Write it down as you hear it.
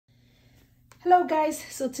Hello guys,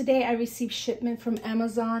 so today I received shipment from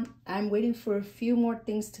Amazon. I'm waiting for a few more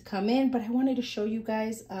things to come in, but I wanted to show you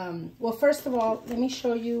guys. Well, first of all, let me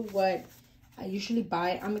show you what I usually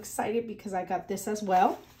buy. I'm excited because I got this as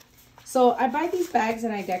well. So I buy these bags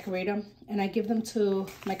and I decorate them and I give them to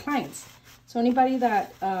my clients. So anybody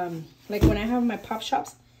that, like when I have my pop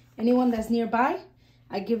shops, anyone that's nearby,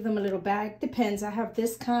 I give them a little bag. Depends, I have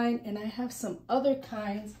this kind and I have some other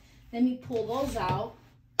kinds. Let me pull those out.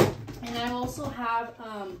 And I also have,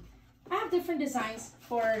 I have different designs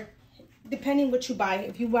for depending what you buy.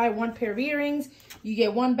 If you buy one pair of earrings, you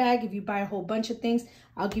get one bag. If you buy a whole bunch of things,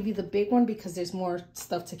 I'll give you the big one because there's more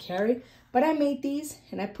stuff to carry. But I made these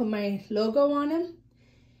and I put my logo on them.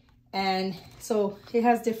 And so it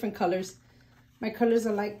has different colors. My colors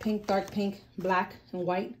are light pink, dark pink, black, and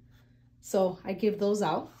white. So I give those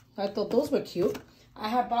out. I thought those were cute. I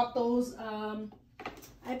have bought those,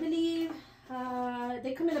 I believe,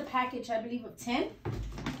 they come in a package, I believe, of 10.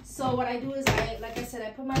 So what I do is like I said, I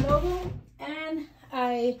put my logo and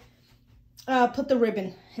I put the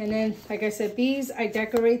ribbon. And then, like I said, these, I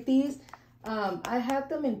decorate these. I have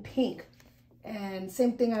them in pink. And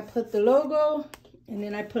same thing, I put the logo and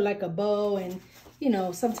then I put like a bow and, you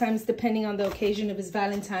know, sometimes depending on the occasion, if it's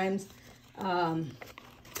Valentine's,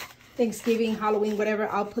 Thanksgiving, Halloween, whatever,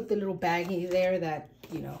 I'll put the little baggie there that,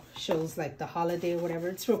 you know, shows like the holiday or whatever.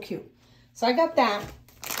 It's real cute. So I got that.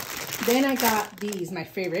 Then I got these, my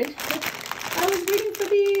favorite. I was waiting for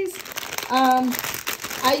these.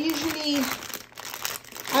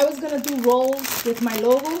 I was gonna do rolls with my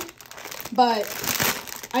logo, but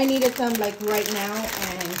I needed them like right now,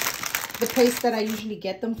 and the place that I usually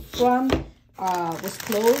get them from was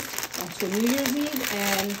closed until New Year's Eve,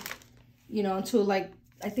 and you know, until like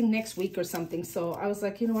I think next week or something. So I was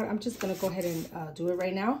like, you know what, I'm just gonna go ahead and do it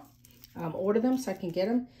right now. Order them so I can get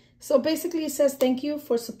them. So basically it says thank you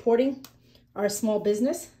for supporting our small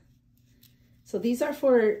business. So these are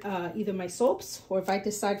for either my soaps or if I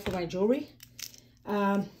decide for my jewelry.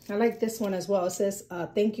 I like this one as well. It says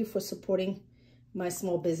thank you for supporting my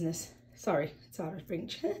small business. Sorry, it's out of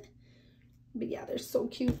range. But yeah, they're so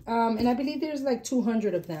cute. And I believe there's like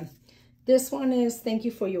 200 of them. This one is thank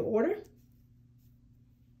you for your order.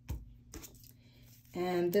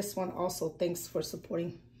 And this one also, thanks for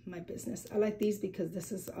supporting my business. I like these because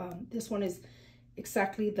this one is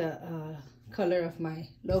exactly the color of my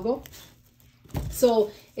logo.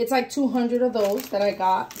 So it's like 200 of those that I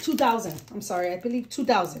got. 2,000, I'm sorry, I believe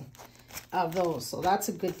 2,000 of those. So that's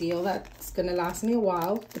a good deal. That's gonna last me a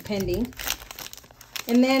while, depending.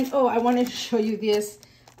 And then, oh, I wanted to show you this.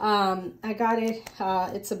 I got it,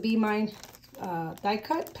 it's a Be Mine die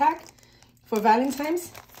cut pack for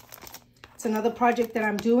Valentine's. It's another project that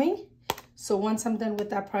I'm doing. So once I'm done with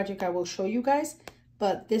that project, I will show you guys.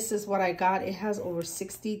 But this is what I got. It has over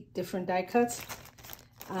 60 different die cuts.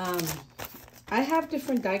 I have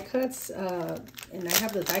different die cuts, and I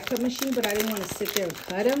have the die cut machine, but I didn't want to sit there and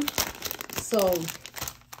cut them. So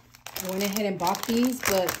I went ahead and bought these,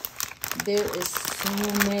 but there is so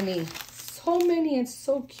many and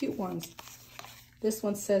so cute ones. This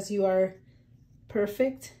one says you are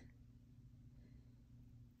perfect.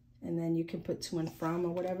 And then you can put to and from or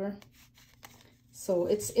whatever. So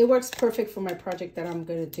it works perfect for my project that I'm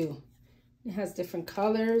gonna do. It has different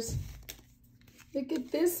colors. Look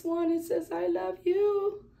at this one. It says I love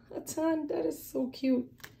you a ton. That is so cute.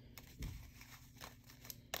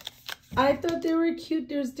 I thought they were cute.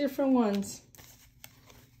 There's different ones.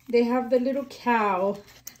 They have the little cow.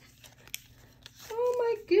 Oh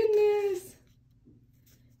my goodness.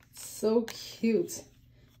 So cute.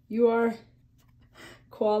 You are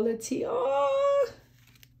quality. Oh,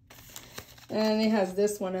 and it has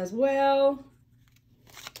this one as well.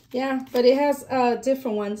 Yeah, but it has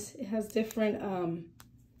different ones. It has different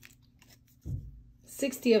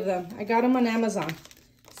 60 of them. I got them on Amazon.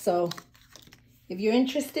 So if you're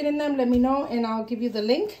interested in them, let me know and I'll give you the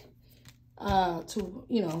link to,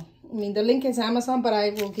 you know, I mean, the link is Amazon, but I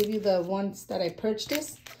will give you the ones that I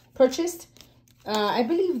purchased. I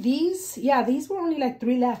believe these, yeah, these were only like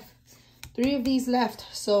 3 left. 3 of these left.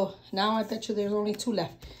 So now I bet you there's only 2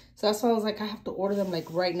 left. So that's why I was like, I have to order them like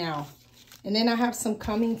right now. And then I have some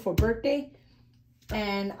coming for birthday.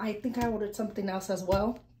 And I think I ordered something else as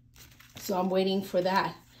well. So I'm waiting for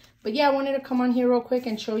that. But yeah, I wanted to come on here real quick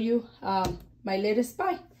and show you my latest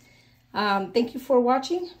buy. Thank you for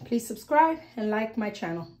watching. Please subscribe and like my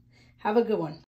channel. Have a good one.